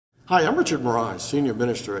Hi, I'm Richard Morais, Senior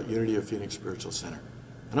Minister at Unity of Phoenix Spiritual Center,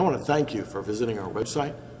 and I want to thank you for visiting our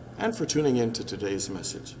website and for tuning in to today's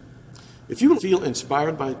message. If you feel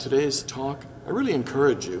inspired by today's talk, I really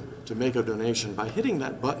encourage you to make a donation by hitting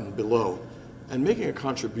that button below and making a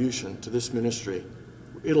contribution to this ministry.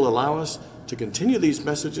 It'll allow us to continue these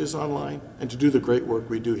messages online and to do the great work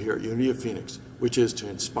we do here at Unity of Phoenix, which is to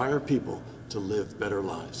inspire people to live better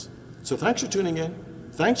lives. So thanks for tuning in,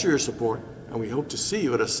 thanks for your support, and we hope to see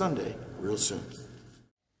you at a Sunday real soon.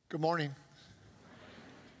 Good morning.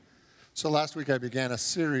 So last week I began a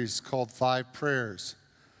series called 5 Prayers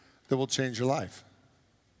That Will Change Your Life.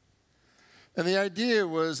 And the idea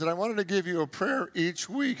was that I wanted to give you a prayer each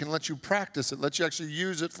week and let you practice it, let you actually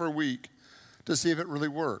use it for a week to see if it really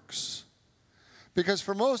works. Because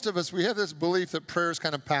for most of us, we have this belief that prayer is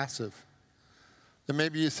kind of passive. That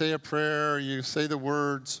maybe you say a prayer, you say the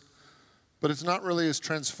words, but it's not really as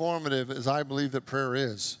transformative as I believe that prayer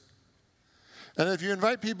is. And if you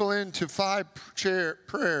invite people into 5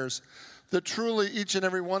 prayers, that truly each and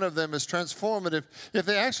every one of them is transformative, if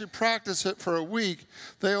they actually practice it for a week,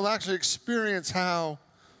 they will actually experience how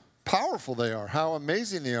powerful they are, how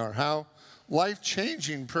amazing they are, how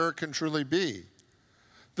life-changing prayer can truly be.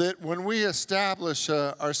 That when we establish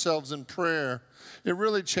ourselves in prayer, it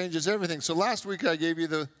really changes everything. So last week I gave you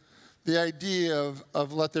the idea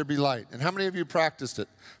of let there be light. And how many of you practiced it?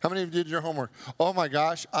 How many of you did your homework? Oh my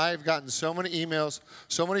gosh, I've gotten so many emails,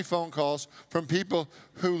 so many phone calls from people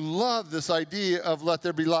who love this idea of let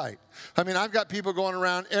there be light. I mean, I've got people going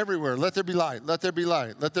around everywhere. Let there be light, let there be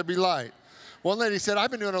light, let there be light. One lady said, I've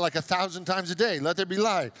been doing it like 1,000 times a day. Let there be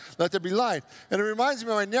light, let there be light. And it reminds me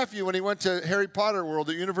of my nephew when he went to Harry Potter World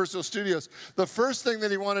at Universal Studios. The first thing that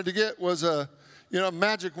he wanted to get was a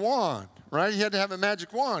magic wand, right? He had to have a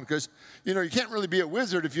magic wand because, you can't really be a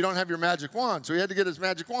wizard if you don't have your magic wand. So he had to get his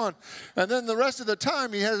magic wand. And then the rest of the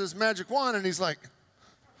time, he has his magic wand, and he's like,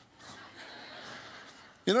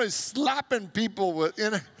 he's slapping people with,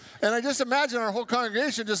 and I just imagine our whole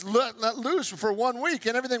congregation just let loose for 1 week,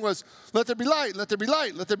 and everything was, let there be light, let there be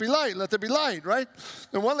light, let there be light, let there be light, right?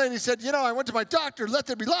 And one lady said, I went to my doctor, let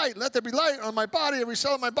there be light on my body, every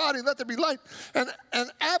cell of my body, let there be light. And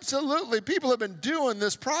absolutely, people have been doing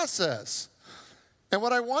this process. And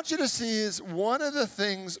what I want you to see is one of the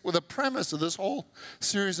things, with the premise of this whole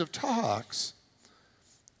series of talks,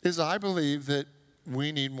 is I believe that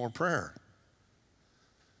we need more prayer.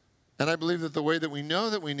 And I believe that the way that we know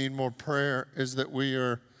that we need more prayer is that we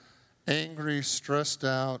are angry, stressed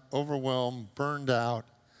out, overwhelmed, burned out,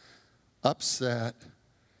 upset.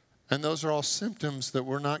 And those are all symptoms that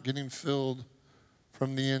we're not getting filled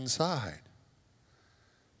from the inside.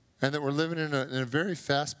 And that we're living in a very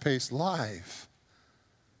fast-paced life.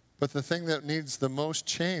 But the thing that needs the most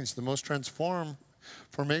change, the most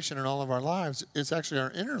transformation in all of our lives is actually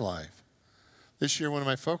our inner life. This year, one of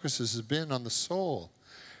my focuses has been on the soul.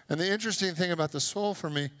 And the interesting thing about the soul for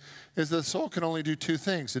me is the soul can only do 2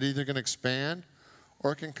 things. It either can expand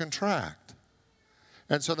or it can contract.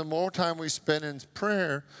 And so the more time we spend in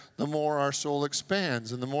prayer, the more our soul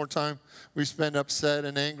expands. And the more time we spend upset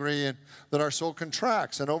and angry, and that our soul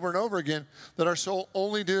contracts. And over again, that our soul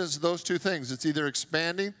only does those 2 things. It's either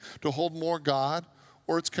expanding to hold more God,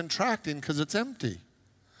 or it's contracting because it's empty.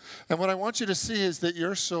 And what I want you to see is that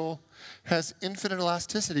your soul has infinite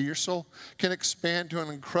elasticity. Your soul can expand to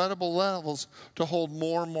incredible levels to hold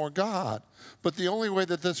more and more God. But the only way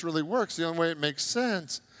that this really works, the only way it makes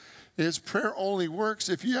sense, is prayer only works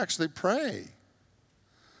if you actually pray.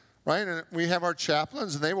 Right? And we have our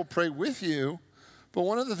chaplains, and they will pray with you. But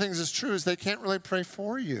one of the things that's true is they can't really pray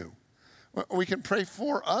for you. We can pray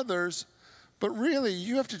for others, but really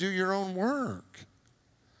you have to do your own work.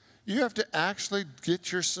 You have to actually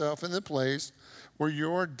get yourself in the place where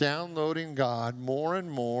you're downloading God more and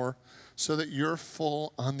more so that you're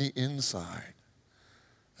full on the inside.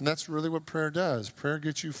 And that's really what prayer does. Prayer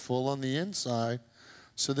gets you full on the inside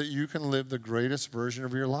so that you can live the greatest version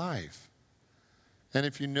of your life. And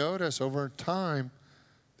if you notice over time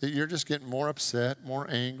that you're just getting more upset, more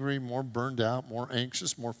angry, more burned out, more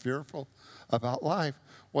anxious, more fearful about life,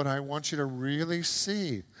 what I want you to really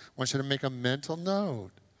see, I want you to make a mental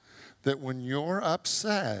note that when you're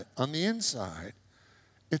upset on the inside,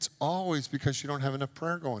 it's always because you don't have enough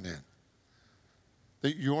prayer going in.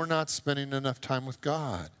 That you're not spending enough time with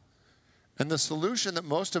God. And the solution that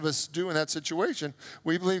most of us do in that situation,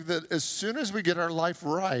 we believe that as soon as we get our life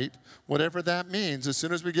right, whatever that means, as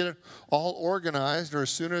soon as we get it all organized, or as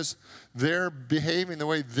soon as they're behaving the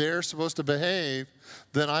way they're supposed to behave,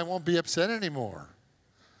 then I won't be upset anymore.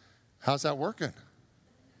 How's that working?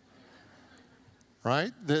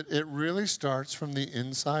 Right? That it really starts from the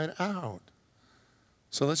inside out.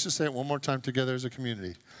 So let's just say it one more time together as a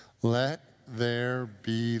community. Let there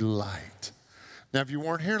be light. Now, if you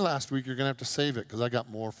weren't here last week, you're going to have to save it because I got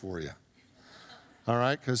more for you. All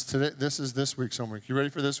right? Because today, this is this week's homework. You ready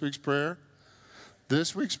for this week's prayer?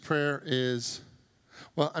 This week's prayer is,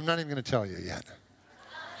 well, I'm not even going to tell you yet.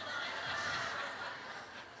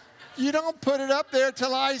 You don't put it up there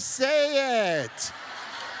till I say it.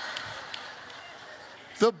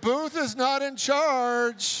 The booth is not in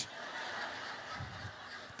charge.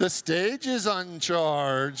 The stage is in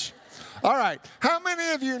charge. All right. How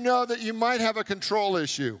many of you know that you might have a control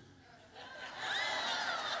issue?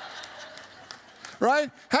 Right?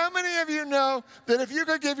 How many of you know that if you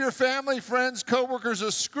could give your family, friends, coworkers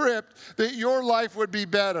a script, that your life would be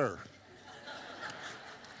better?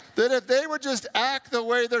 That if they would just act the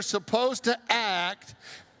way they're supposed to act,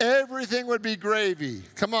 everything would be gravy.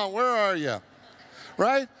 Come on, where are you?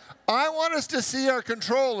 Right? I want us to see our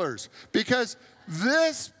controllers because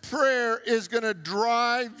this prayer is going to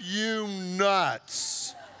drive you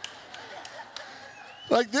nuts.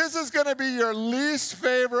 Like this is going to be your least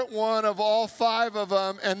favorite one of all 5 of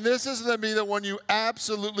them, and this is going to be the one you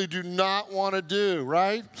absolutely do not want to do,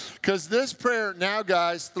 right? Because this prayer, now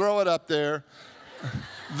guys, throw it up there.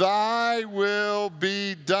 Thy will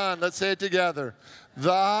be done. Let's say it together.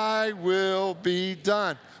 Thy will be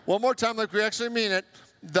done. One more time like we actually mean it.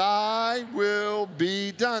 Thy will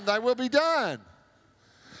be done. Thy will be done.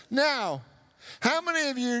 Now, how many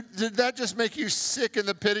of you, did that just make you sick in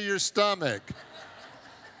the pit of your stomach?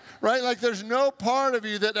 Right? Like there's no part of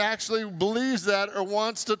you that actually believes that or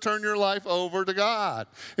wants to turn your life over to God.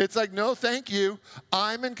 It's like, no, thank you.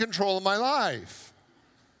 I'm in control of my life.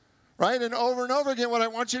 Right? And over again, what I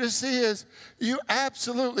want you to see is you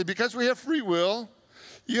absolutely, because we have free will,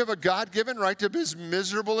 you have a God-given right to be as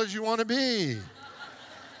miserable as you want to be.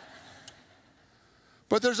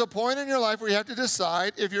 But there's a point in your life where you have to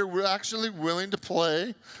decide if you're actually willing to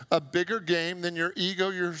play a bigger game than your ego,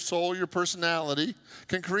 your soul, your personality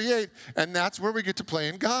can create. And that's where we get to play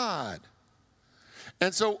in God.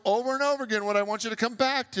 And so over and over again, what I want you to come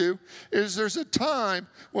back to is there's a time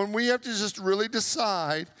when we have to just really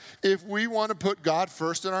decide if we want to put God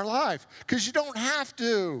first in our life. Because you don't have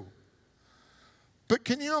to. But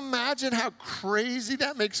can you imagine how crazy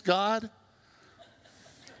that makes God?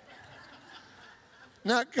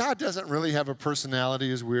 Now, God doesn't really have a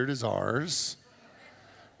personality as weird as ours,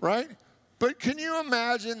 right? But can you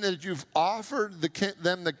imagine that you've offered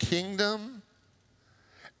them the kingdom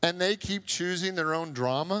and they keep choosing their own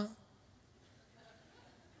drama?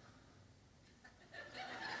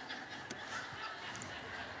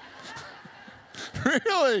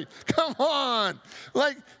 Really? Come on.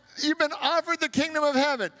 Like, you've been offered the kingdom of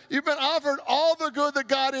heaven. You've been offered all the good that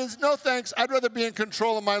God is. No thanks. I'd rather be in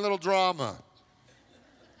control of my little drama.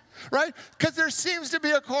 Right? Because there seems to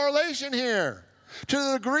be a correlation here. To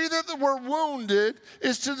the degree that we're wounded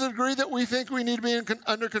is to the degree that we think we need to be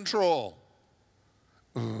under control.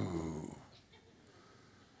 Ooh.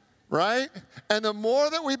 Right? And the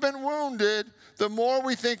more that we've been wounded, the more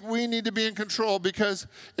we think we need to be in control, because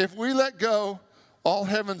if we let go, all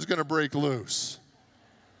heaven's going to break loose.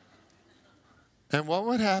 And what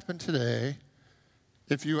would happen today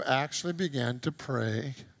if you actually began to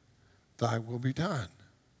pray, thy will be done?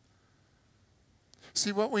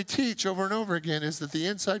 See, what we teach over and over again is that the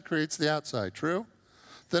inside creates the outside, true?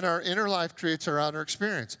 Then our inner life creates our outer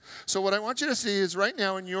experience. So what I want you to see is right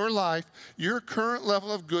now in your life, your current level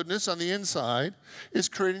of goodness on the inside is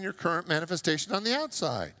creating your current manifestation on the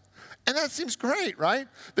outside. And that seems great, right?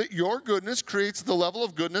 That your goodness creates the level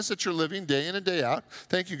of goodness that you're living day in and day out.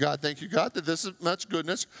 Thank you, God, that this much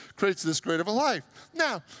goodness creates this great of a life.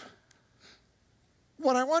 Now,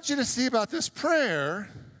 what I want you to see about this prayer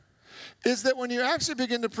is that when you actually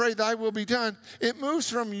begin to pray, thy will be done, it moves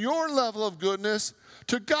from your level of goodness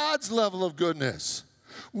to God's level of goodness.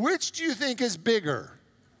 Which do you think is bigger?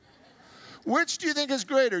 Which do you think is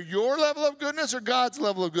greater, your level of goodness or God's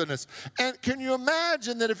level of goodness? And can you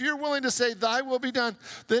imagine that if you're willing to say, thy will be done,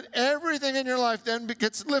 that everything in your life then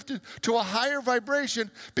gets lifted to a higher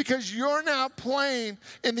vibration because you're now playing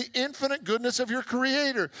in the infinite goodness of your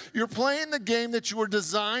Creator. You're playing the game that you were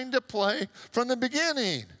designed to play from the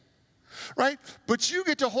beginning. Right? But you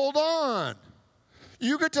get to hold on.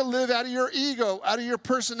 You get to live out of your ego, out of your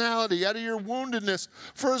personality, out of your woundedness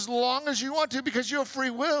for as long as you want to, because you have free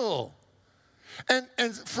will. And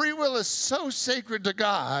free will is so sacred to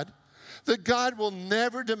God that God will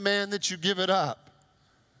never demand that you give it up.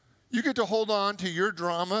 You get to hold on to your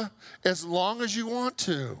drama as long as you want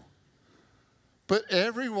to. But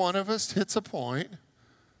every one of us hits a point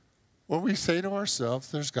where we say to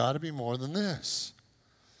ourselves, there's got to be more than this.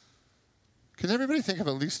 Can everybody think of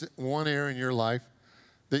at least one area in your life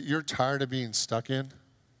that you're tired of being stuck in?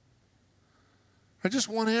 Or just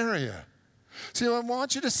one area. See, what I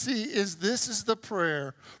want you to see is this is the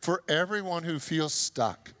prayer for everyone who feels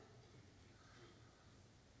stuck.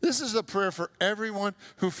 This is the prayer for everyone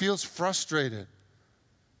who feels frustrated.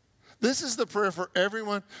 This is the prayer for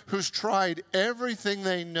everyone who's tried everything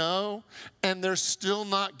they know and they're still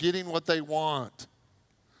not getting what they want.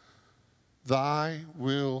 Thy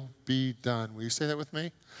will be done. Will you say that with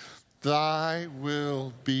me? Thy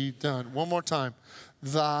will be done. One more time.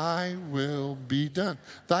 Thy will be done.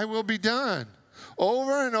 Thy will be done.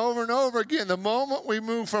 Over and over and over again, the moment we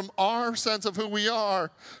move from our sense of who we are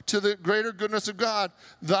to the greater goodness of God,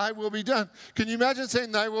 thy will be done. Can you imagine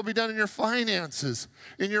saying thy will be done in your finances,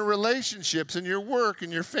 in your relationships, in your work,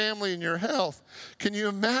 in your family, in your health? Can you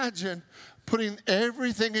imagine putting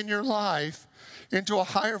everything in your life into a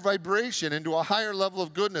higher vibration, into a higher level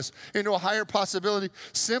of goodness, into a higher possibility,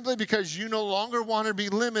 simply because you no longer want to be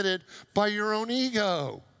limited by your own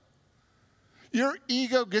ego? Your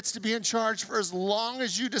ego gets to be in charge for as long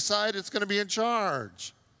as you decide it's going to be in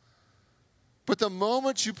charge. But the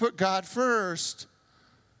moment you put God first,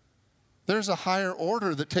 there's a higher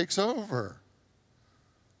order that takes over.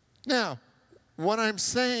 Now, what I'm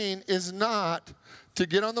saying is not to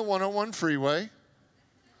get on the 101 freeway,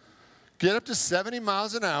 get up to 70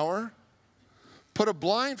 miles an hour, put a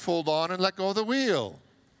blindfold on, and let go of the wheel.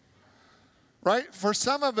 Right? For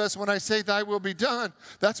some of us, when I say thy will be done,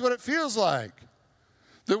 that's what it feels like.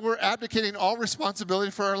 That we're abdicating all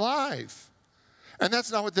responsibility for our life. And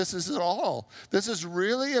that's not what this is at all. This is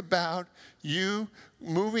really about you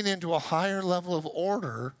moving into a higher level of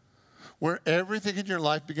order where everything in your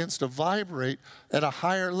life begins to vibrate at a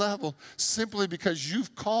higher level simply because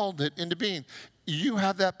you've called it into being. You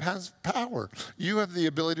have that power. You have the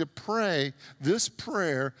ability to pray this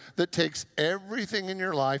prayer that takes everything in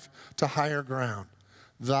your life to higher ground.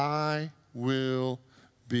 Thy will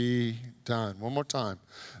be done. One more time.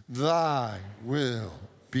 Thy will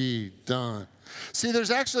be done. See,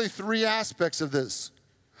 there's actually three aspects of this.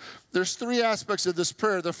 There's three aspects of this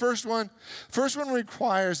prayer. The first one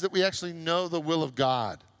requires that we actually know the will of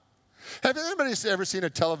God. Have anybody ever seen a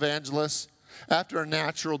televangelist after a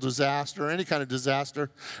natural disaster or any kind of disaster?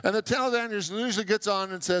 And the televangelist usually gets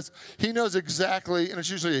on and says, he knows exactly, and it's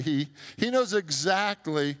usually a he knows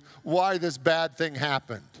exactly why this bad thing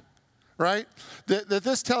happened. Right? That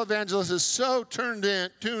this televangelist is so tuned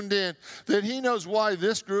in that he knows why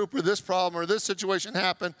this group or this problem or this situation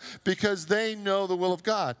happened because they know the will of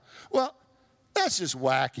God. Well, that's just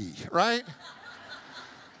wacky, right?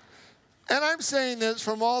 And I'm saying this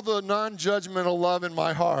from all the non-judgmental love in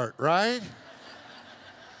my heart, right?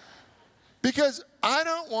 Because I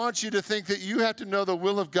don't want you to think that you have to know the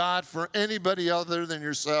will of God for anybody other than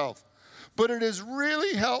yourself. But it is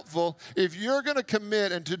really helpful if you're going to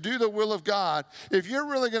commit and to do the will of God, if you're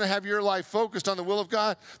really going to have your life focused on the will of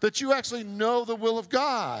God, that you actually know the will of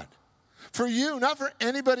God for you, not for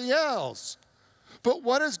anybody else. But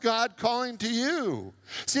what is God calling to you?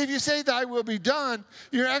 See, if you say thy will be done,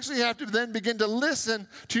 you actually have to then begin to listen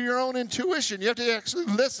to your own intuition. You have to actually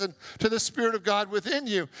listen to the Spirit of God within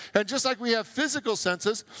you. And just like we have physical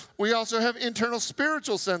senses, we also have internal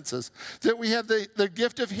spiritual senses. That we have the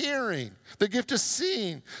gift of hearing, the gift of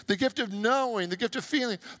seeing, the gift of knowing, the gift of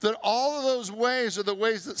feeling. That all of those ways are the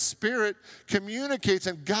ways that Spirit communicates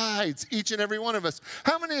and guides each and every one of us.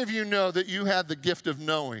 How many of you know that you have the gift of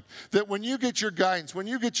knowing? That when you get your guidance, when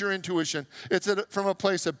you get your intuition, it's from a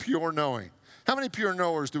place of pure knowing. How many pure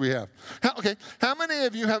knowers do we have? How many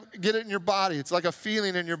of you get it in your body? It's like a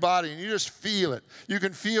feeling in your body, and you just feel it. You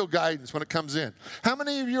can feel guidance when it comes in. How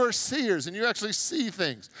many of you are seers, and you actually see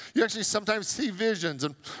things? You actually sometimes see visions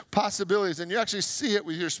and possibilities, and you actually see it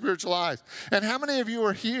with your spiritual eyes. And how many of you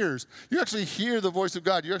are hearers? You actually hear the voice of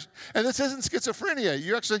God. And this isn't schizophrenia.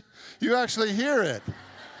 You actually hear it.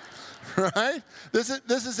 Right? This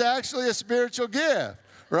is actually a spiritual gift,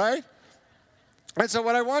 right? And so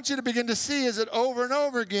what I want you to begin to see is that over and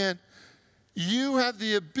over again, you have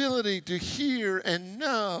the ability to hear and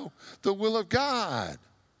know the will of God.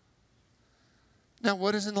 Now,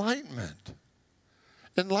 what is enlightenment?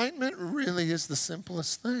 Enlightenment really is the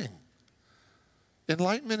simplest thing.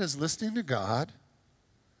 Enlightenment is listening to God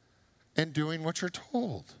and doing what you're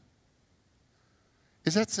told.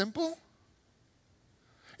 Is that simple?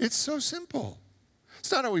 It's so simple.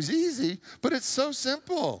 It's not always easy, but it's so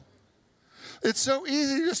simple. It's so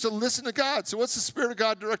easy just to listen to God. So what's the Spirit of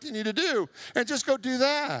God directing you to do? And just go do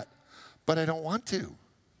that. But I don't want to.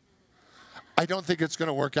 I don't think it's going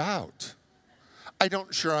to work out. I'm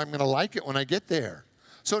not sure I'm going to like it when I get there.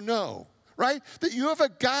 So no. right? That you have a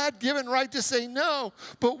God-given right to say no.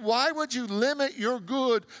 But why would you limit your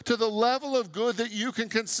good to the level of good that you can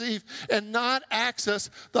conceive and not access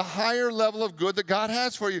the higher level of good that God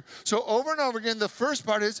has for you? So over and over again, the first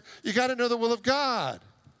part is you got to know the will of God.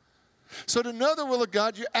 So to know the will of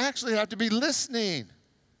God, you actually have to be listening.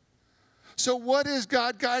 So what is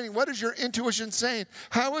God guiding? What is your intuition saying?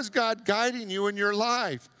 How is God guiding you in your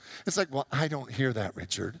life? It's like, well, I don't hear that,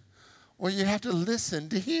 Richard. Well, you have to listen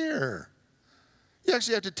to hear. You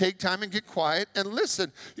actually have to take time and get quiet and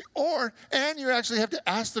listen. And you actually have to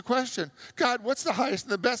ask the question, God, what's the highest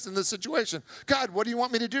and the best in this situation? God, what do you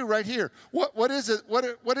want me to do right here? What is it? What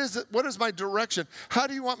is it? What is my direction? How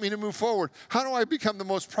do you want me to move forward? How do I become the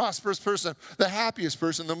most prosperous person, the happiest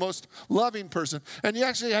person, the most loving person? And you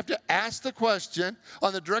actually have to ask the question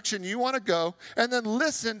on the direction you want to go and then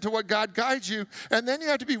listen to what God guides you. And then you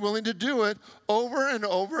have to be willing to do it over and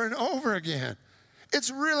over and over again. It's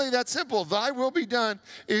really that simple. Thy will be done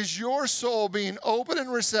is your soul being open and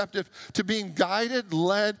receptive to being guided,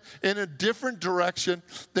 led in a different direction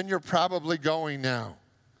than you're probably going now.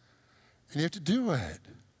 And you have to do it.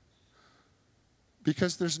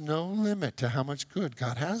 Because there's no limit to how much good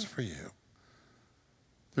God has for you.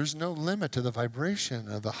 There's no limit to the vibration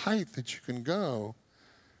of the height that you can go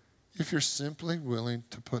if you're simply willing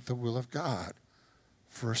to put the will of God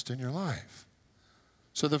first in your life.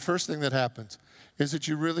 So the first thing that happens is that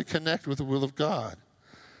you really connect with the will of God.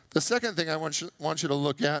 The second thing I want you to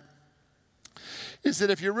look at is that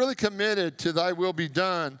if you're really committed to thy will be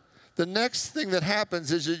done, the next thing that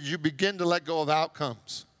happens is that you begin to let go of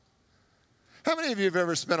outcomes. How many of you have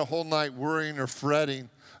ever spent a whole night worrying or fretting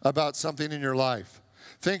about something in your life,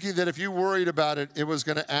 thinking that if you worried about it, it was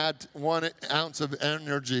going to add 1 ounce of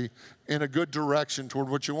energy in a good direction toward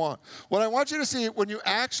what you want? What I want you to see, when you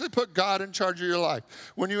actually put God in charge of your life,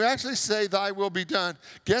 when you actually say, thy will be done,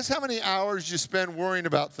 guess how many hours you spend worrying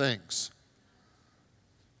about things?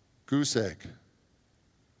 Goose egg.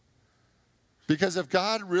 Because if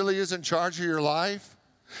God really is in charge of your life,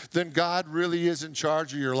 then God really is in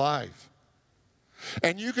charge of your life.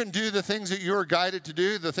 And you can do the things that you're guided to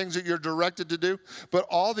do, the things that you're directed to do, but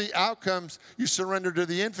all the outcomes you surrender to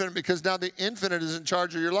the infinite, because now the infinite is in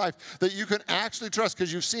charge of your life, that you can actually trust,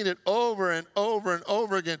 because you've seen it over and over and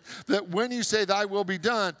over again, that when you say thy will be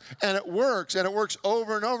done, and it works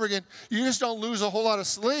over and over again, you just don't lose a whole lot of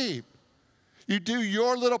sleep. You do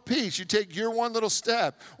your little piece. You take your 1 little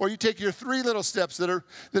step, or you take your 3 little steps that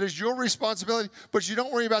is your responsibility, but you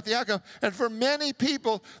don't worry about the outcome. And for many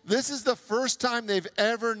people, this is the first time they've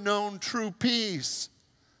ever known true peace,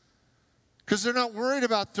 because they're not worried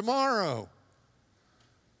about tomorrow.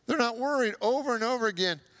 They're not worried over and over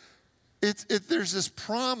again. There's this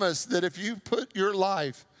promise that if you put your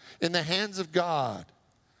life in the hands of God,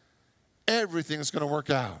 everything's going to work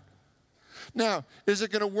out. Now, is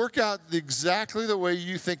it going to work out exactly the way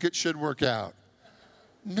you think it should work out?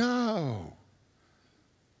 No.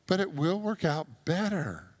 But it will work out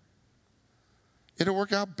better. It'll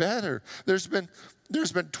work out better. There's been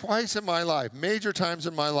twice in my life, major times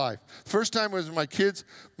in my life. First time was when my kids,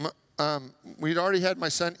 we'd already had my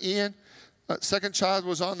son Ian. Second child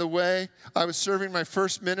was on the way. I was serving my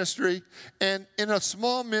first ministry. And in a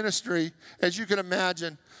small ministry, as you can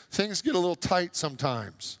imagine, things get a little tight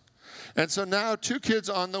sometimes. And so now 2 kids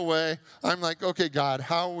on the way, I'm like, okay, God,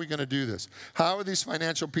 how are we going to do this? How are these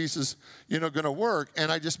financial pieces, going to work?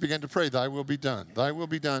 And I just began to pray, thy will be done. Thy will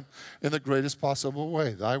be done in the greatest possible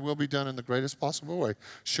way. Thy will be done in the greatest possible way.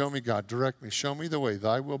 Show me, God, direct me. Show me the way.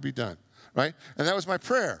 Thy will be done. Right? And that was my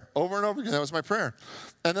prayer over and over again. That was my prayer.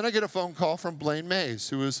 And then I get a phone call from Blaine Mays,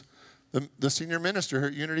 who was the senior minister here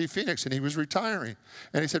at Unity Phoenix, and he was retiring.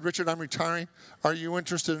 And he said, Richard, I'm retiring. Are you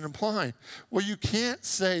interested in applying? Well, you can't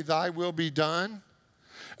say thy will be done,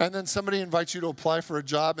 and then somebody invites you to apply for a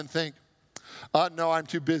job and think, no, I'm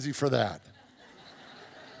too busy for that.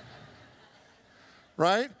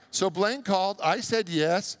 Right? So Blaine called. I said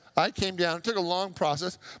yes. I came down. It took a long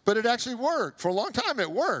process, but it actually worked. For a long time,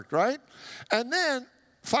 it worked, right? And then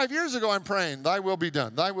 5 years ago, I'm praying, thy will be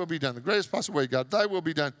done. Thy will be done. The greatest possible way, God. Thy will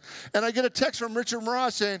be done. And I get a text from Richard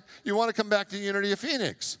Mirage saying, you want to come back to Unity of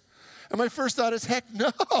Phoenix? And my first thought is, heck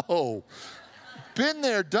no. Been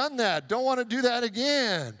there, done that. Don't want to do that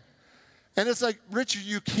again. And it's like, Richard,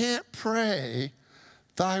 you can't pray,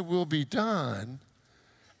 thy will be done,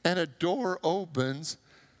 and a door opens.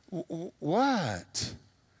 What?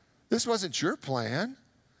 This wasn't your plan,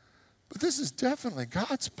 but this is definitely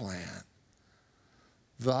God's plan.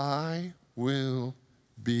 Thy will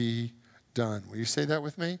be done. Will you say that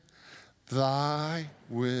with me? Thy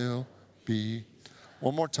will be.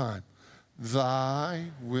 One more time. Thy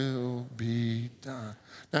will be done.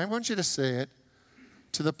 Now I want you to say it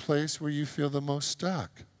to the place where you feel the most stuck.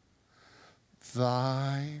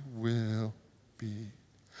 Thy will be.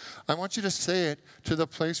 I want you to say it to the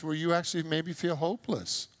place where you actually maybe feel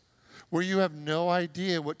hopeless, where you have no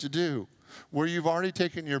idea what to do, where you've already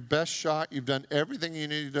taken your best shot, you've done everything you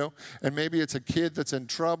need to do, and maybe it's a kid that's in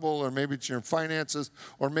trouble, or maybe it's your finances,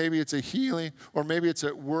 or maybe it's a healing, or maybe it's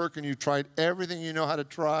at work and you tried everything you know how to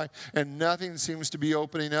try, and nothing seems to be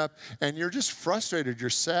opening up, and you're just frustrated, you're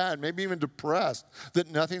sad, maybe even depressed that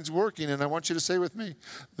nothing's working. And I want you to say with me,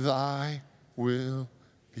 thy will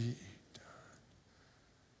be done.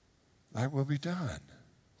 Thy will be done.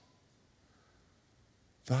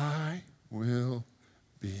 Thy will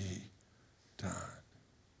be done.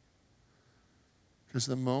 Because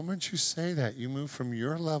the moment you say that, you move from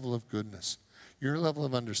your level of goodness, your level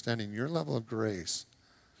of understanding, your level of grace,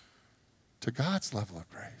 to God's level of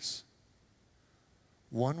grace.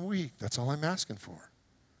 1 week, that's all I'm asking for.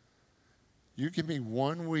 You give me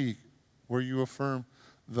 1 week where you affirm,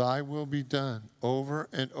 thy will be done, over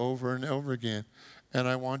and over and over again. And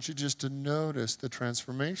I want you just to notice the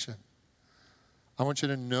transformation. I want you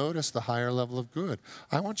to notice the higher level of good.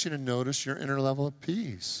 I want you to notice your inner level of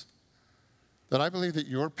peace. That I believe that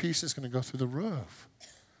your peace is going to go through the roof.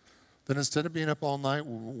 That instead of being up all night,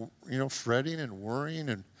 fretting and worrying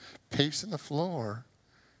and pacing the floor,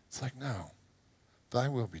 it's like, no, thy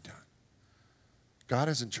will be done. God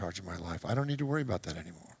is in charge of my life. I don't need to worry about that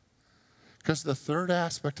anymore. Because the third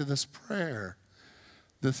aspect of this prayer,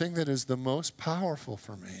 the thing that is the most powerful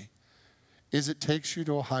for me, is it takes you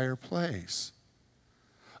to a higher place.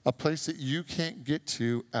 A place that you can't get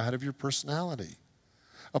to out of your personality.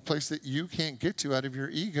 A place that you can't get to out of your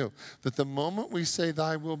ego. That the moment we say,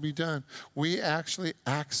 thy will be done, we actually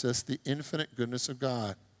access the infinite goodness of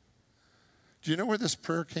God. Do you know where this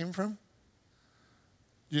prayer came from?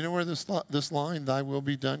 Do you know where this line, thy will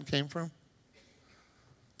be done, came from?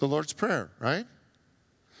 The Lord's Prayer, right?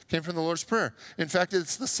 Came from the Lord's Prayer. In fact,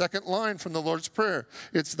 it's the second line from the Lord's Prayer.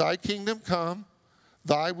 It's thy kingdom come,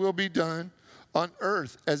 thy will be done, on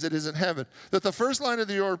earth as it is in heaven. That the first line of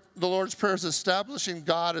the Lord's Prayer is establishing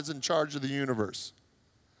God as in charge of the universe.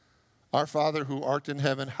 Our Father who art in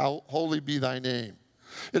heaven, holy be thy name.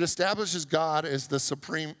 It establishes God as the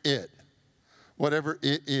supreme it. Whatever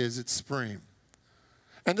it is, it's supreme.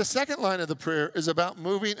 And the second line of the prayer is about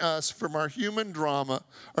moving us from our human drama,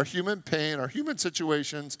 our human pain, our human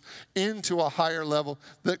situations into a higher level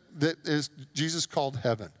that is Jesus called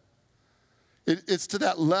heaven. It's to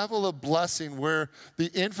that level of blessing where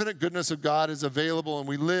the infinite goodness of God is available and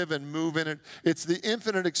we live and move in it. It's the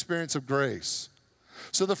infinite experience of grace.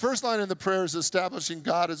 So the first line in the prayer is establishing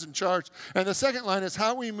God as in charge. And the second line is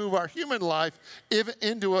how we move our human life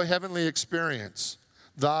into a heavenly experience.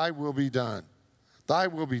 Thy will be done. Thy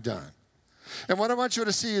will be done. And what I want you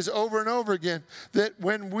to see is over and over again that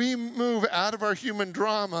when we move out of our human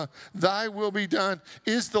drama, thy will be done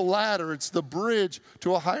is the ladder. It's the bridge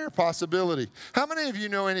to a higher possibility. How many of you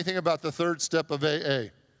know anything about the third step of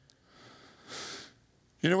AA?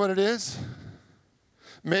 You know what it is?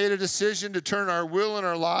 Made a decision to turn our will and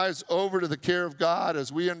our lives over to the care of God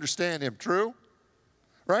as we understand Him. True?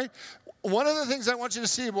 Right? One of the things I want you to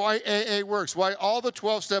see why AA works, why all the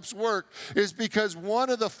 12 steps work, is because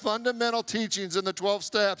one of the fundamental teachings in the 12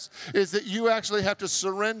 steps is that you actually have to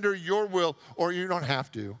surrender your will, or you don't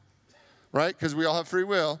have to, right? Because we all have free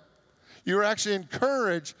will. You're actually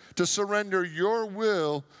encouraged to surrender your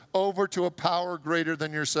will over to a power greater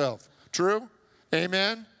than yourself. True?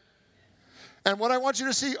 Amen? And what I want you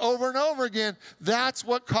to see over and over again, that's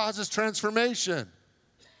what causes transformation.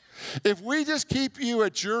 If we just keep you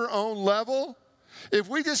at your own level, if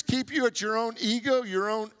we just keep you at your own ego, your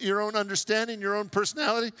own understanding, your own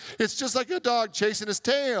personality, it's just like a dog chasing his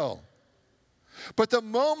tail. But the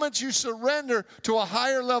moment you surrender to a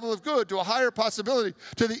higher level of good, to a higher possibility,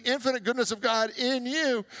 to the infinite goodness of God in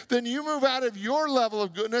you, then you move out of your level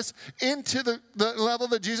of goodness into the level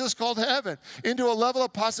that Jesus called heaven, into a level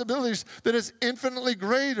of possibilities that is infinitely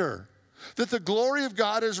greater, that the glory of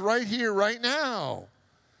God is right here, right now.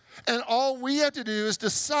 And all we have to do is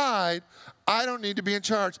decide, I don't need to be in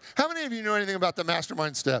charge. How many of you know anything about the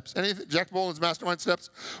mastermind steps? Jack Boland's mastermind steps?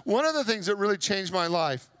 One of the things that really changed my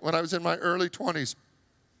life when I was in my early 20s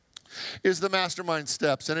is the mastermind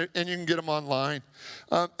steps, and you can get them online.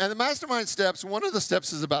 And the mastermind steps, one of the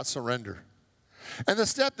steps is about surrender. And the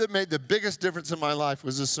step that made the biggest difference in my life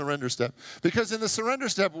was the surrender step. Because in the surrender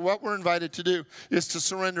step, what we're invited to do is to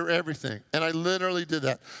surrender everything. And I literally did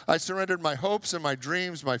that. I surrendered my hopes and my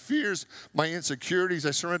dreams, my fears, my insecurities.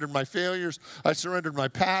 I surrendered my failures. I surrendered my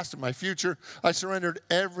past and my future. I surrendered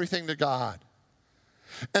everything to God.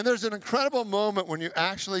 And there's an incredible moment when you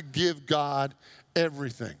actually give God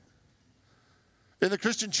everything. In the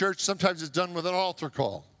Christian church, sometimes it's done with an altar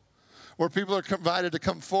call, where people are invited to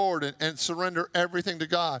come forward and surrender everything to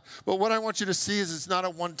God. But what I want you to see is it's not a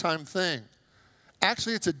one-time thing.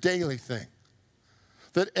 Actually, it's a daily thing.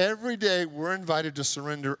 That every day we're invited to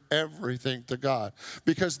surrender everything to God.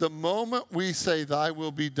 Because the moment we say, thy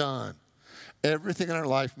will be done, everything in our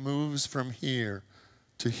life moves from here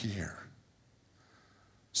to here.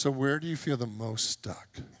 So where do you feel the most stuck?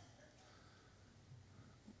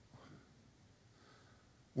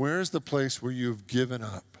 Where's the place where you've given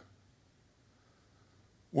up?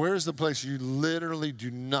 Where's the place you literally do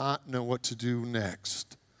not know what to do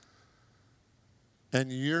next? And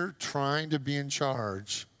you're trying to be in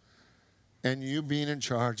charge, and you being in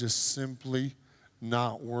charge is simply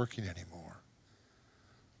not working anymore.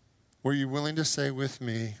 Were you willing to say with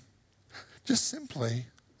me, just simply,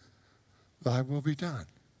 thy will be done?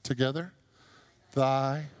 Together,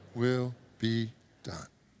 thy will be done.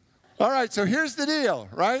 All right, so here's the deal,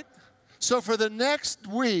 right? So for the next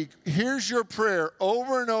week, here's your prayer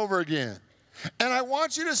over and over again. And I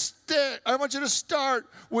want you to start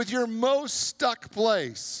with your most stuck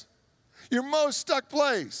place. Your most stuck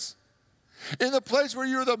place. In the place where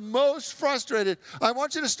you're the most frustrated, I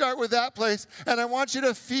want you to start with that place, and I want you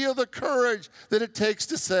to feel the courage that it takes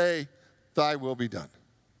to say, thy will be done.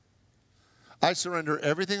 I surrender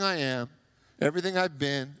everything I am, everything I've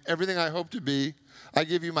been, everything I hope to be. I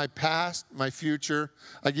give you my past, my future.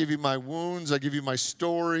 I give you my wounds. I give you my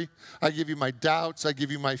story. I give you my doubts. I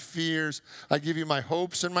give you my fears. I give you my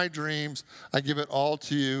hopes and my dreams. I give it all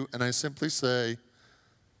to you, and I simply say,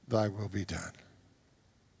 thy will be done.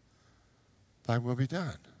 Thy will be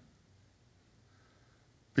done.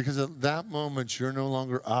 Because at that moment, you're no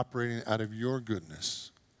longer operating out of your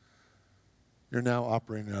goodness. You're now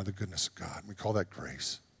operating out of the goodness of God. We call that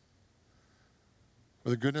grace.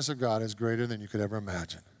 Where the goodness of God is greater than you could ever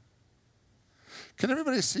imagine. Can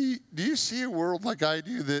everybody see, do you see a world like I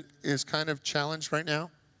do that is kind of challenged right now?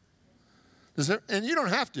 And you don't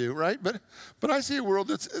have to, right? But I see a world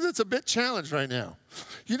that's a bit challenged right now.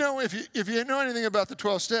 You know, if you know anything about the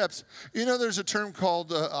 12 steps, you know there's a term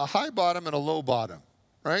called a high bottom and a low bottom.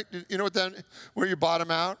 Right? You know what that, where you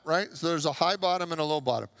bottom out, right? So there's a high bottom and a low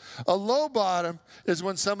bottom. A low bottom is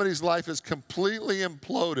when somebody's life is completely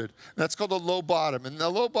imploded. That's called a low bottom. And the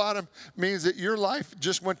low bottom means that your life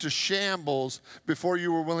just went to shambles before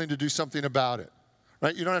you were willing to do something about it.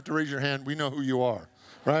 Right? You don't have to raise your hand. We know who you are.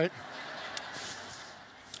 Right?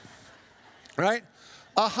 Right?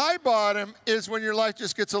 A high bottom is when your life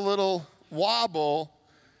just gets a little wobble,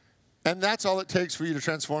 and that's all it takes for you to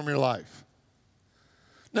transform your life.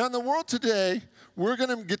 Now, in the world today, we're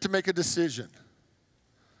going to get to make a decision.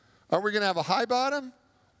 Are we going to have a high bottom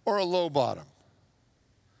or a low bottom?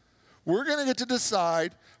 We're going to get to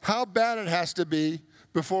decide how bad it has to be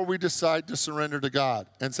before we decide to surrender to God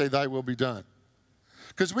and say, thy will be done.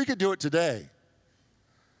 Because we could do it today.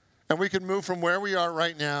 And we could move from where we are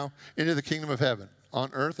right now into the kingdom of heaven, on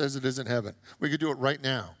earth as it is in heaven. We could do it right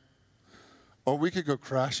now. Or we could go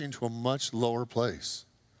crashing to a much lower place.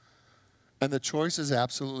 And the choice is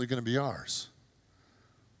absolutely going to be ours.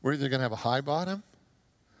 We're either going to have a high bottom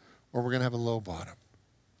or we're going to have a low bottom.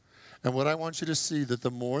 And what I want you to see, that the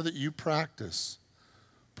more that you practice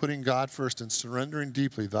putting God first and surrendering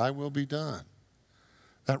deeply, thy will be done,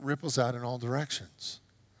 that ripples out in all directions.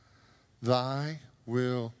 Thy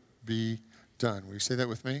will be done. Will you say that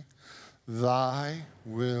with me? Thy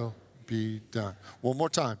will be done. One more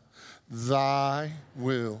time. Thy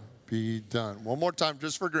will be done. One more time,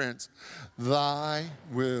 just for grins. Thy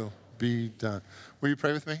will be done. Will you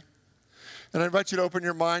pray with me? And I invite you to open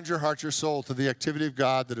your mind, your heart, your soul to the activity of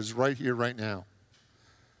God that is right here, right now.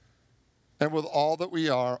 And with all that we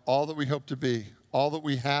are, all that we hope to be, all that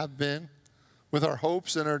we have been, with our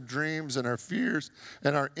hopes and our dreams and our fears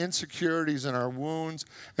and our insecurities and our wounds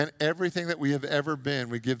and everything that we have ever been,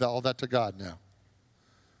 we give all that to God now.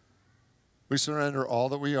 We surrender all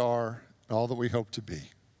that we are, all that we hope to be.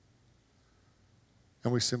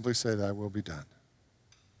 And we simply say, thy will be done.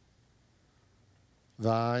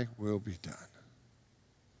 Thy will be done.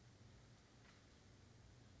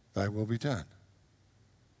 Thy will be done.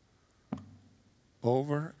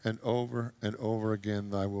 Over and over and over again,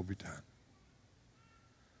 thy will be done.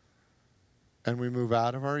 And we move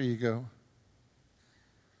out of our ego.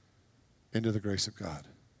 into the grace of God.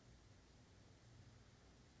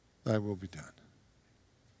 Thy will be done.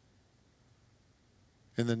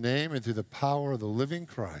 In the name and through the power of the living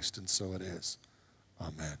Christ, and so it is.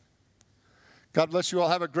 Amen. God bless you all.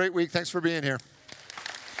 Have a great week. Thanks for being here.